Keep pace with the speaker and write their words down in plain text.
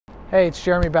Hey, it's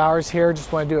Jeremy Bowers here.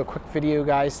 Just want to do a quick video,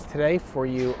 guys, today for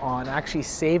you on actually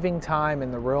saving time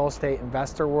in the real estate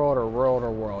investor world or realtor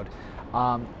world.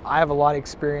 I have a lot of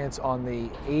experience on the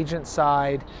agent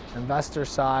side, investor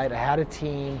side. I had a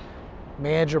team,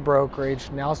 manage a brokerage,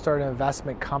 now started an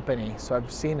investment company, so I've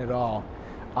seen it all.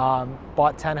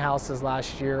 Bought 10 houses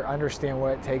last year, understand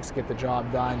what it takes to get the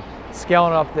job done.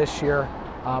 Scaling up this year.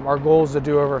 Our goal is to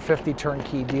do over 50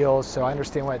 turnkey deals, so I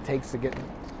understand what it takes to get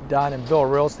done and build a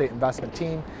real estate investment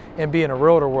team, and be in a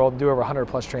realtor world, do over 100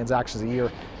 plus transactions a year,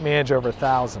 manage over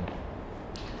 1,000.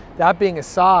 That being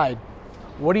aside,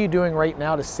 what are you doing right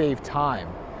now to save time?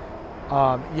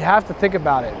 You have to think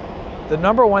about it. The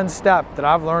number one step that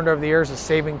I've learned over the years of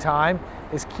saving time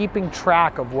is keeping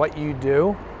track of what you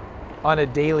do on a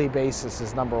daily basis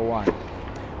is number one.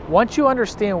 Once you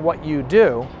understand what you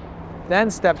do, then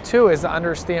step two is to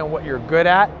understand what you're good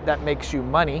at that makes you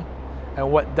money and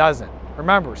what doesn't.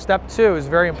 Remember, step two is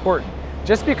very important.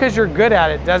 Just because you're good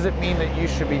at it doesn't mean that you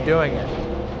should be doing it.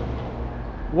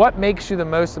 What makes you the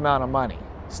most amount of money?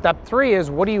 Step three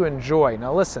is, what do you enjoy?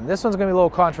 Now listen, this one's gonna be a little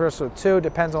controversial too,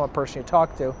 depends on what person you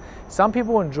talk to. Some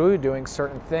people enjoy doing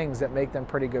certain things that make them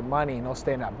pretty good money, and they'll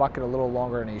stay in that bucket a little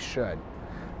longer than they should.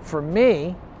 For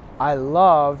me, I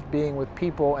love being with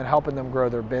people and helping them grow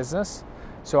their business.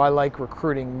 So I like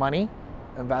recruiting money,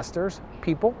 investors,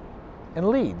 people, and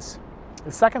leads.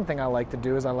 The second thing I like to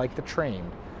do is I like to train.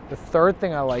 The third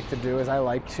thing I like to do is I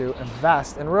like to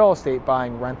invest in real estate,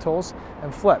 buying rentals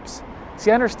and flips. See,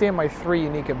 I understand my three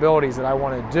unique abilities that I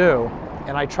want to do,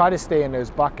 and I try to stay in those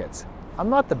buckets.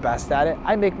 I'm not the best at it.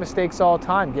 I make mistakes all the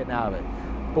time getting out of it.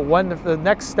 But the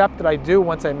next step that I do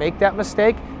once I make that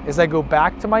mistake is I go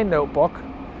back to my notebook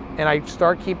and I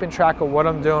start keeping track of what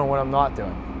I'm doing and what I'm not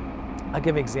doing. I'll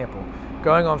give you an example.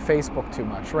 Going on Facebook too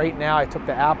much. Right now I took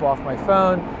the app off my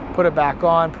phone, put it back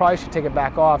on, probably should take it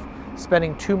back off.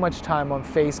 Spending too much time on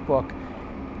Facebook.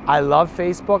 I love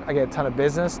Facebook, I get a ton of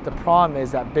business. The problem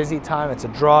is that busy time, it's a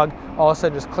drug. All of a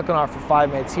sudden just clicking on it for 5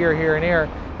 minutes here, here, and here.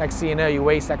 Next thing you know, you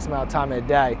waste X amount of time in a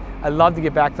day. I love to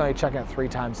get back to only checking it 3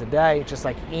 times a day, just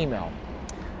like email.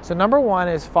 So number one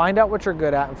is find out what you're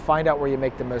good at and find out where you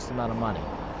make the most amount of money.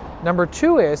 Number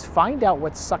two is find out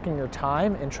what's sucking your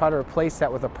time and try to replace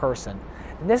that with a person.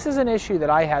 And this is an issue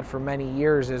that I had for many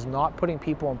years, is not putting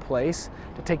people in place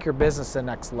to take your business to the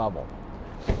next level.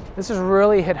 This has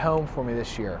really hit home for me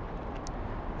this year.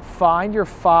 Find your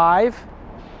 5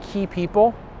 key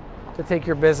people to take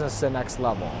your business to the next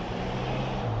level.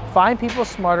 Find people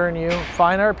smarter than you,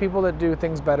 find other people that do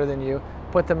things better than you,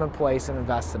 put them in place and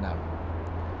invest in them.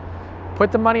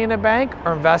 Put the money in the bank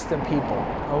or invest in people.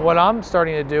 And what I'm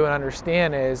starting to do and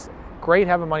understand is, great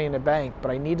having money in the bank, but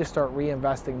I need to start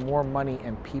reinvesting more money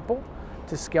in people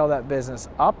to scale that business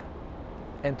up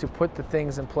and to put the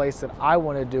things in place that I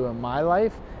want to do in my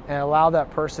life and allow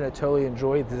that person to totally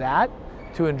enjoy that,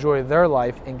 to enjoy their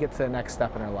life and get to the next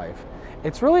step in their life.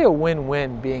 It's really a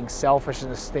win-win being selfish in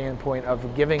the standpoint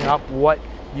of giving up what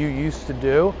you used to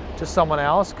do to someone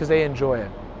else because they enjoy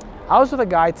it. I was with a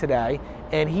guy today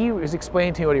and he was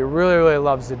explaining to me what he really, really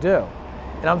loves to do.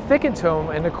 And I'm thinking to him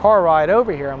in the car ride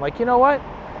over here, I'm like, you know what?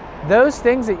 Those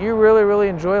things that you really, really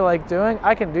enjoy like doing,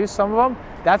 I can do some of them.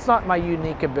 That's not my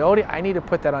unique ability. I need to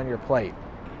put that on your plate.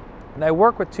 And I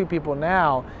work with 2 people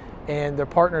now, and they're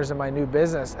partners in my new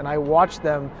business, and I watch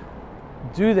them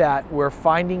do that. We're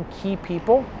finding key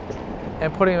people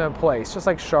and putting them in place, just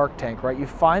like Shark Tank, right? You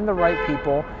find the right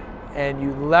people and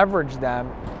you leverage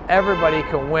them, everybody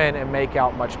can win and make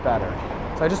out much better.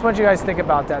 So I just want you guys to think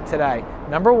about that today.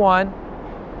 Number one,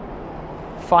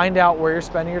 find out where you're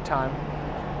spending your time.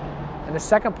 And the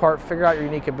second part, figure out your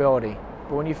unique ability.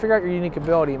 But when you figure out your unique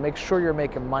ability, make sure you're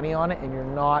making money on it and you're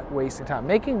not wasting time.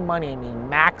 Making money, I mean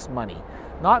max money,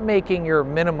 not making your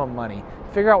minimum money.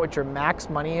 Figure out what your max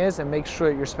money is and make sure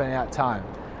that you're spending that time.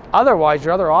 Otherwise,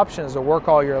 your other option is to work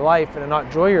all your life and not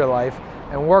enjoy your life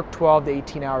and work 12 to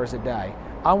 18 hours a day.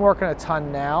 I'm working a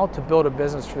ton now to build a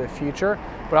business for the future,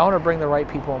 but I want to bring the right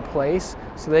people in place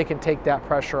so they can take that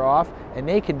pressure off and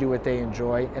they can do what they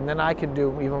enjoy, and then I can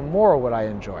do even more of what I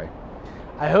enjoy.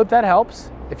 I hope that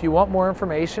helps. If you want more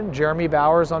information, Jeremy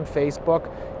Bowers on Facebook,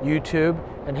 YouTube,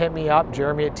 and hit me up,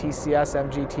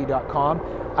 jeremy@tcsmgt.com.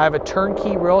 I have a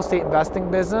turnkey real estate investing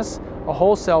business, a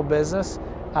wholesale business,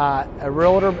 a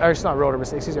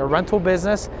rental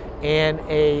business, and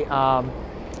a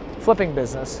flipping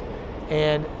business.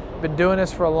 And been doing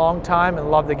this for a long time and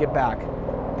love to get back.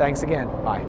 Thanks again. Bye.